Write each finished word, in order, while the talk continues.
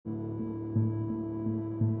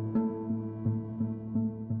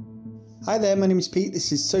Hi there, my name is Pete.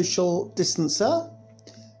 This is Social Distancer.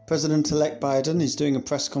 President-elect Biden is doing a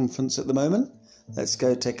press conference at the moment. Let's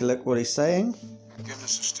go take a look what he's saying.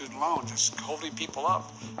 Forgiveness of student loans is holding people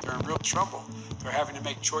up. They're in real trouble. They're having to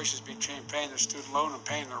make choices between paying their student loan and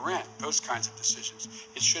paying their rent, those kinds of decisions.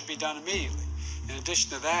 It should be done immediately. In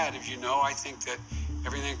addition to that, as you know, I think that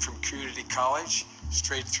everything from community college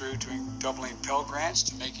straight through to doubling Pell Grants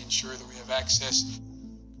to making sure that we have access.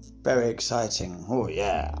 Very exciting. Oh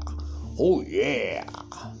yeah. Oh yeah.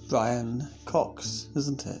 Brian Cox,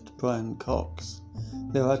 isn't it? Brian Cox.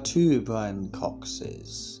 There are two Brian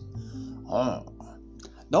Coxes. Oh,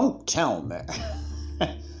 don't tell me.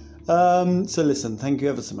 So listen, thank you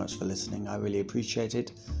ever so much for listening. I really appreciate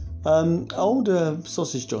it.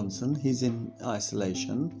 Sausage Johnson, he's in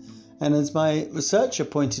isolation. And as my researcher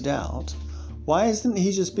pointed out, why isn't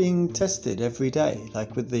he just being tested every day?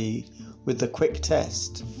 Like with the quick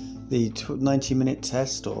test, the 90-minute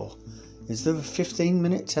test, or is there a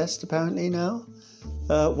 15-minute test apparently now?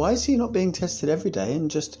 Why is he not being tested every day and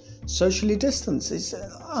just socially distanced? It's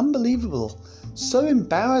unbelievable. So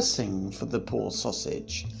embarrassing for the poor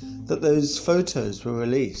sausage that those photos were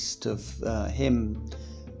released of him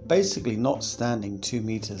basically not standing 2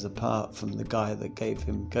 meters apart from the guy that gave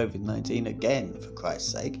him COVID-19 again, for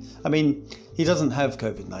Christ's sake. I mean, he doesn't have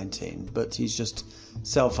COVID-19, but he's just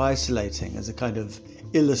self-isolating as a kind of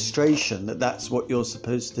illustration that that's what you're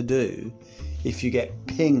supposed to do if you get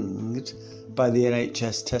pinged by the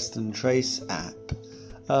NHS Test and Trace app.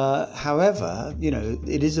 However,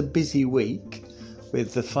 it is a busy week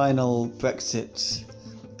with the final Brexit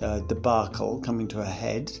debacle coming to a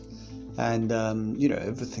head and,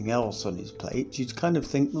 everything else on his plate. You'd kind of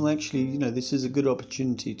think, well, actually, this is a good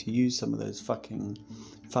opportunity to use some of those fucking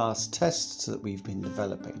fast tests that we've been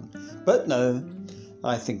developing. But no,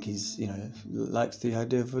 I think he's, likes the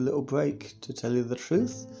idea of a little break, to tell you the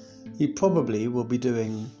truth. He probably will be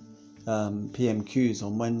doing PMQs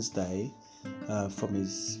on Wednesday from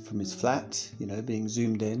his flat, being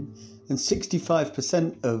zoomed in, and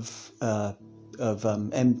 65% of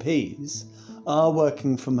MPs are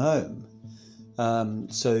working from home.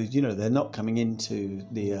 So they're not coming into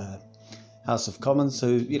the House of Commons.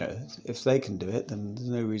 So if they can do it, then there's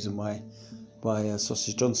no reason why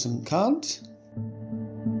Sausage Johnson can't.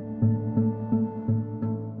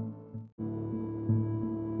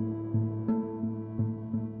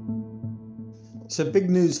 So big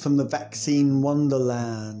news from the vaccine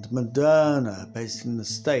wonderland. Moderna, based in the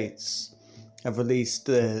States, have released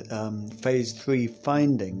their phase 3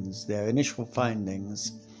 findings, their initial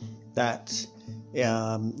findings, that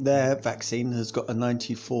their vaccine has got a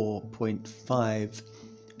 94.5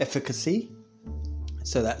 efficacy.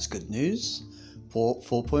 So that's good news.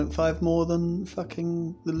 4.5 more than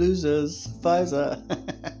fucking the losers, Pfizer.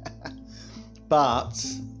 But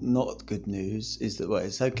not good news is that, well,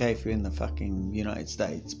 it's okay if you're in the fucking United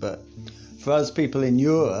States, but for us people in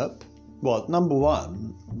Europe, well, number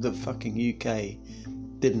one, the fucking UK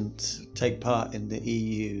didn't take part in the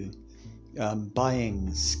EU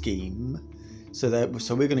buying scheme, so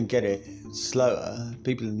we're going to get it slower.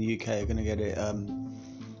 People in the UK are going to get it,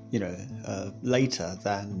 later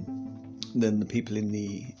than the people in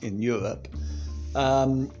Europe.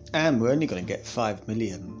 And we're only going to get 5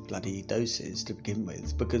 million bloody doses to begin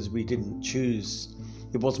with, because we didn't choose.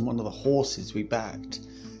 It wasn't one of the horses we backed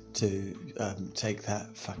to take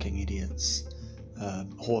that fucking idiot's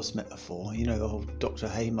horse metaphor. Old Dr.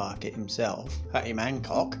 Haymarket himself, Hattie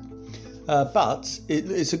Mancock. But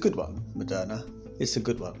it's a good one, Moderna. It's a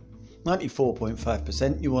good one.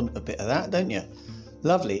 94.5%. You want a bit of that, don't you?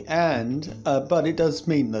 Lovely. And but it does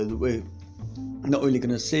mean though that we're not really going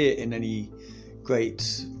to see it in any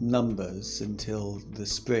great numbers until the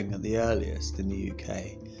spring at the earliest in the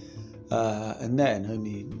UK, and then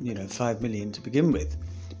only 5 million to begin with,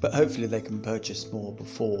 but hopefully they can purchase more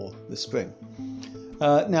before the spring.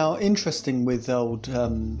 Now, interesting with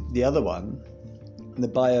the other one, the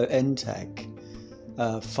BioNTech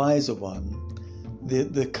Pfizer one,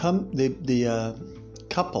 the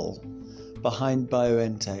couple behind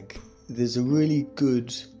BioNTech, there's a really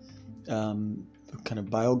good kind of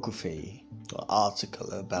biography or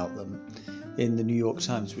article about them in the New York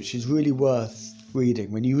Times, which is really worth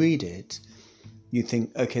reading. When you read it, you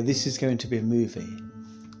think, okay, this is going to be a movie,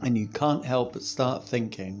 and you can't help but start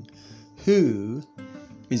thinking, who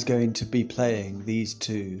is going to be playing these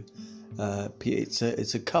two?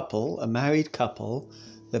 It's a couple, a married couple.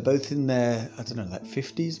 They're both in their, I don't know, like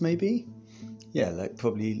 50s maybe? Yeah, like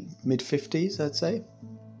probably mid-50s, I'd say.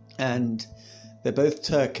 And they're both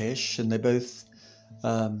Turkish, and they both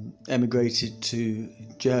emigrated to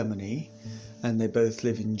Germany, and they both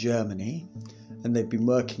live in Germany. and they've been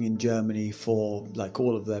working in Germany for like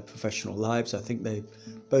all of their professional lives. I think they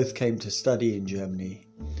both came to study in Germany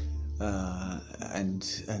and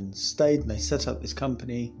stayed, and they set up this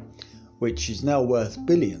company which is now worth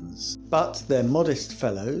billions. But they're modest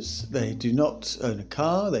fellows. They do not own a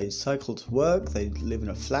car. They cycle to work. They live in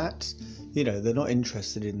a flat. You know, they're not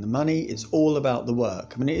interested in the money. It's all about the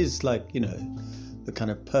work. I mean, it is like, you know, the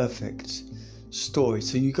kind of perfect story.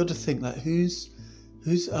 So you got to think like,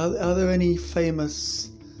 are there any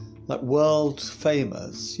famous, like world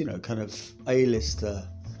famous, you know, kind of A-lister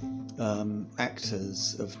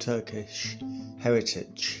actors of Turkish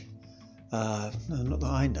heritage? No, not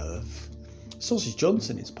that I know of. Sausage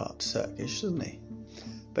Johnson is part Turkish, isn't he?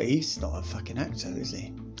 But he's not a fucking actor, is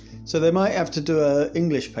he? So they might have to do a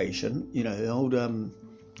English Patient, you know, old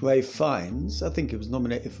Ralph Fiennes. I think he was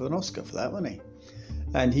nominated for an Oscar for that, wasn't he?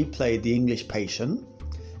 And he played the English Patient.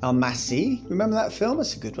 Al Massi, remember that film?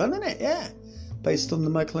 It's a good one, isn't it? Yeah. Based on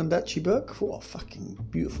the Michael Ondaatje book. What a fucking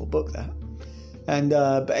beautiful book, that. And,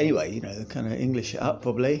 but anyway, you know, kind of English it up,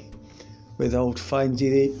 probably. With old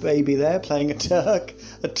Fiennesy baby there playing a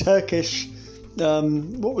Turkish,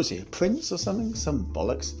 what was he, a prince or something? Some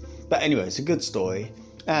bollocks. But anyway, it's a good story.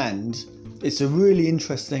 And it's a really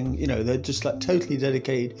interesting, you know, they're just like totally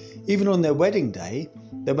dedicated. Even on their wedding day,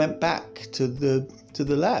 they went back to the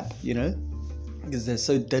lab, you know, because they're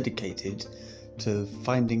so dedicated to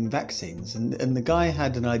finding vaccines. And the guy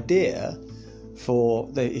had an idea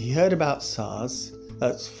he heard about SARS.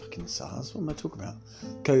 That's fucking SARS. What am I talking about?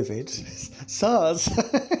 COVID. SARS.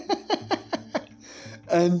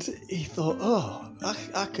 And he thought,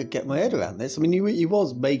 I could get my head around this. I mean, he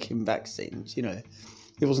was making vaccines, you know.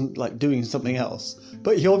 He wasn't like doing something else.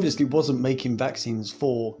 But he obviously wasn't making vaccines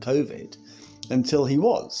for COVID until he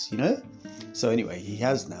was, you know. So anyway, he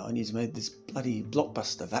has now, and he's made this bloody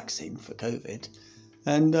blockbuster vaccine for COVID.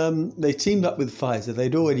 And they teamed up with Pfizer.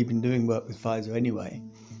 They'd already been doing work with Pfizer anyway.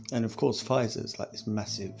 And of course, Pfizer's like this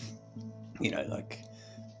massive, you know, like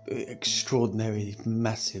extraordinary,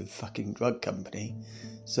 massive fucking drug company.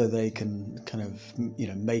 So they can kind of, you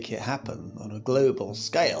know, make it happen on a global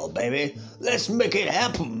scale, baby. Let's make it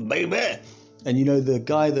happen, baby. And you know, the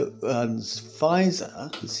guy that runs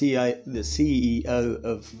Pfizer, the CEO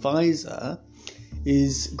of Pfizer,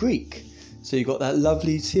 is Greek. So you got that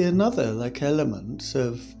lovely, see, another like element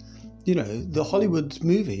of, you know, the Hollywood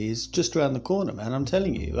movie is just around the corner, man. I'm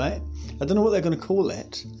telling you, right? I don't know what they're going to call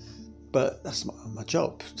it, but that's my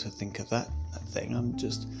job to think of that thing. I'm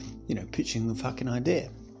just, you know, pitching the fucking idea.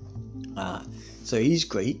 So he's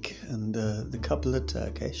Greek and the couple are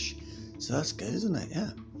Turkish. So that's good, isn't it? Yeah.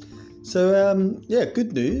 So, yeah,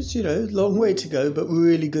 good news, you know, long way to go, but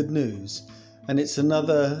really good news. And it's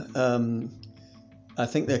another, I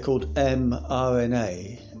think they're called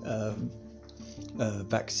mRNA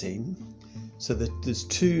vaccine. So there's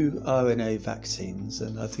two RNA vaccines,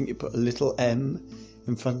 and I think you put a little M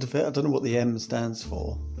in front of it. I don't know what the M stands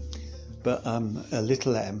for, but a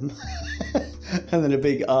little M and then a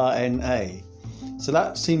big RNA. So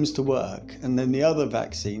that seems to work. And then the other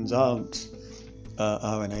vaccines aren't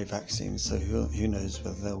RNA vaccines, so who knows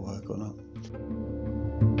whether they'll work or not.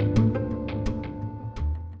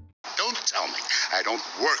 Don't tell me I don't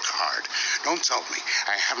work hard. Don't tell me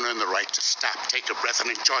I haven't earned the right to stop, take a breath, and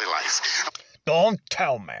enjoy life. Don't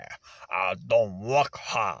tell me I don't work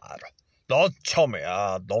hard. Don't tell me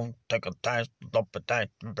I don't take a time to stop a time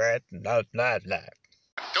to breath. No.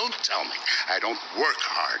 Don't tell me I don't work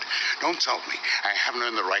hard. Don't tell me I haven't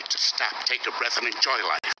earned the right to stop, take a breath, and enjoy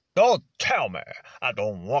life. Don't tell me I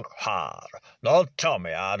don't work hard. Don't tell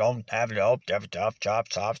me I don't have the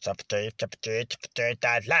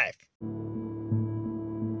that life.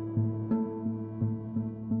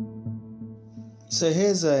 So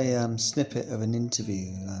here's a snippet of an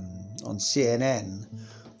interview on CNN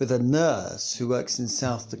with a nurse who works in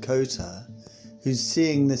South Dakota who's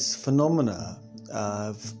seeing this phenomena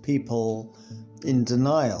of people in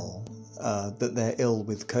denial that they're ill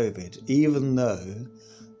with COVID. Even though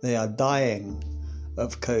they are dying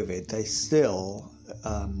of COVID, they still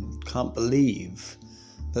can't believe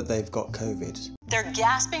that they've got COVID. They're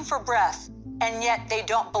gasping for breath, and yet they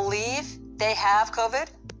don't believe they have COVID?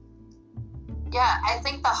 Yeah, I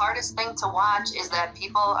think the hardest thing to watch is that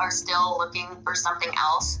people are still looking for something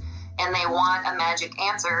else, and they want a magic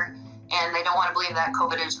answer, and they don't want to believe that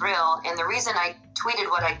COVID is real. And the reason I tweeted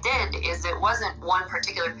what I did is it wasn't one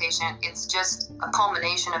particular patient. It's just a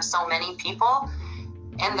culmination of so many people.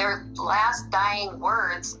 And their last dying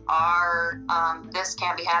words are, this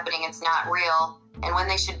can't be happening, it's not real. And when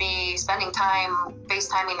they should be spending time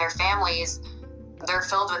FaceTiming their families, they're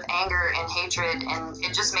filled with anger and hatred, and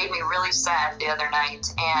it just made me really sad the other night.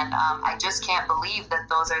 And I just can't believe that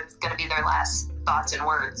those are going to be their last thoughts and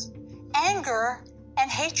words. Anger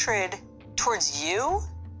and hatred towards you?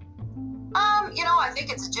 I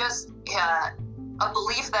think it's just a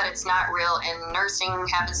belief that it's not real, and nursing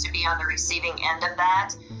happens to be on the receiving end of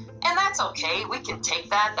that. And that's okay. We can take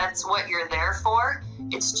that. That's what you're there for.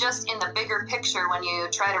 It's just in the bigger picture when you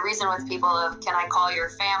try to reason with people of, can I call your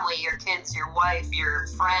family, your kids, your wife, your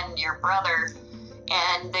friend, your brother?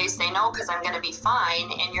 And they say no because I'm going to be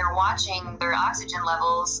fine. And you're watching their oxygen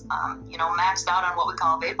levels, maxed out on what we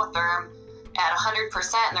call vapotherm at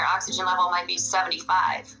 100%, and their oxygen level might be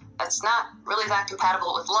 75. That's not really that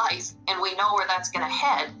compatible with life, and we know where that's going to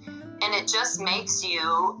head. And it just makes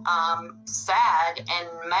you sad and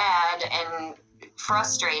mad and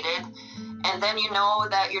frustrated. And then you know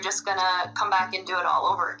that you're just going to come back and do it all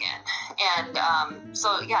over again. And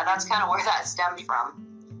that's kind of where that stemmed from.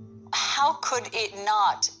 How could it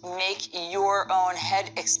not make your own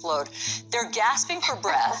head explode? They're gasping for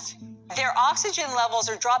breath. Their oxygen levels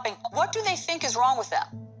are dropping. What do they think is wrong with them?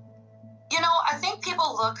 I think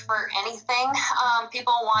people look for anything.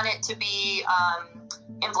 People want it to be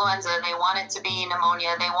influenza. They want it to be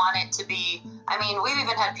pneumonia. They want it to be, we've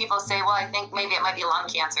even had people say, well, I think maybe it might be lung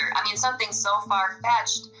cancer. Something so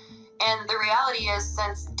far-fetched. And the reality is,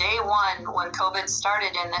 since day one, when COVID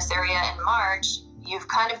started in this area in March, you've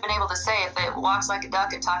kind of been able to say, if it walks like a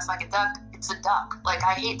duck, it talks like a duck, it's a duck. Like,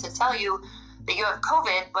 I hate to tell you that you have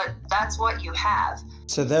COVID, but that's what you have.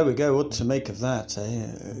 So there we go. What to make of that,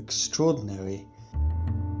 eh? Extraordinary.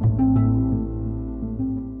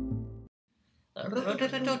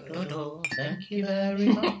 Thank you very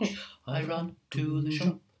much. I run to the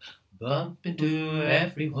shop, bump into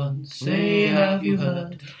everyone, say, have you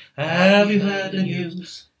heard? Have you heard the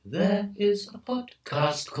news? There is a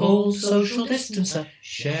podcast called Social Distancer.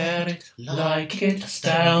 Share it, like it,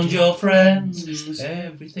 astound your friends.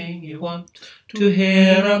 Everything you want to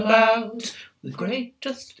hear about the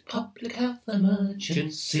greatest public health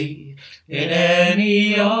emergency in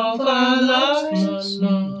any of our lives.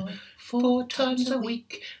 4 times a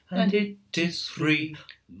week, and it is free.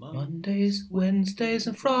 Mondays, Wednesdays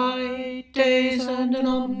and Fridays, and an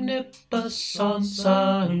omnibus on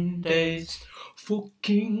Sundays.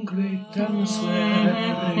 Fucking great and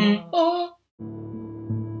swearing. Oh.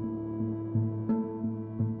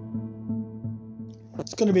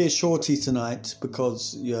 It's going to be a shorty tonight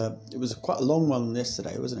because it was quite a long one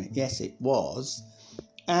yesterday, wasn't it? Yes, it was.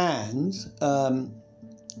 And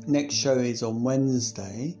next show is on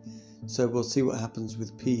Wednesday, so we'll see what happens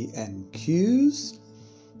with PMQs.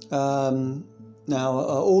 Now,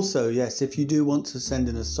 also, yes, if you do want to send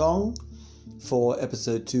in a song for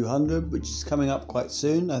episode 200, which is coming up quite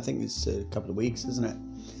soon, I think it's a couple of weeks, isn't it?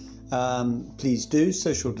 Please do.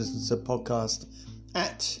 Social Distancer Podcast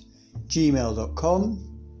at gmail.com,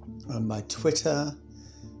 and my Twitter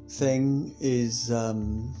thing is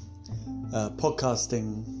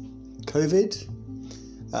podcasting COVID.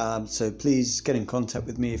 So please get in contact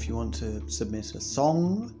with me if you want to submit a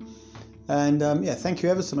song. And thank you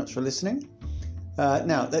ever so much for listening.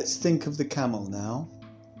 Now let's think of the camel now.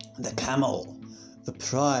 The camel, the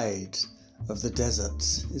pride of the desert.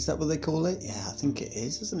 Is that what they call it? Yeah, I think it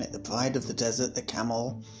is, isn't it? The pride of the desert, the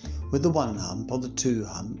camel with the 1 hump or the 2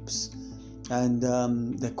 humps. And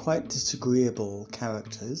they're quite disagreeable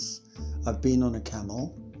characters. I've been on a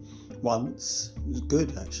camel once. It was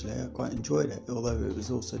good, actually. I quite enjoyed it, although it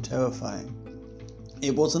was also terrifying.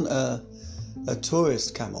 It wasn't a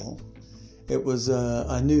tourist camel. It was,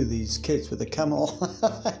 I knew these kids with a camel.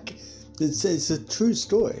 It's a true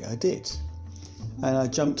story. I did. And I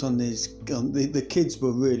jumped on these, the kids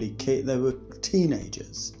were really, they were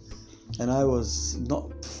teenagers. And I was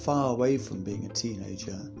not far away from being a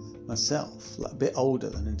teenager myself, like a bit older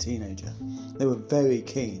than a teenager. They were very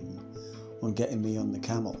keen on getting me on the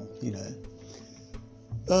camel,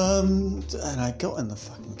 And I got on the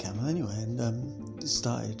fucking camel anyway, and it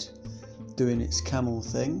started doing its camel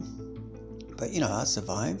thing. But, I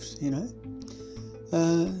survived,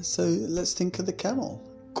 So let's think of the camel.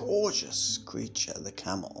 Gorgeous creature, the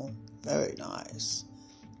camel. Very nice.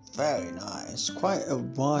 Very nice. Quite a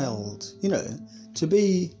wild, to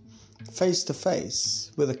be face to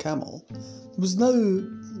face with a camel. There was no,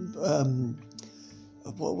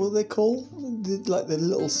 what were they called? Like the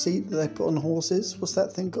little seat that they put on horses. What's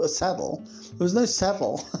that thing called? A saddle. There was no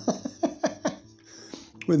saddle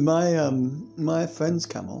with my friend's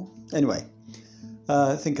camel. Anyway,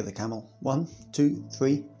 think of the camel. 1, 2,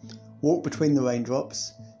 3. Walk between the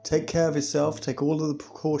raindrops. Take care of yourself. Take all of the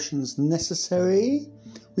precautions necessary.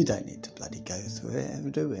 We don't need to bloody go through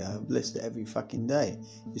it, do we? I list it every fucking day.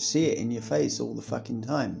 You see it in your face all the fucking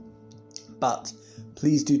time. But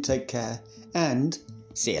please do take care and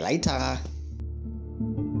see you later.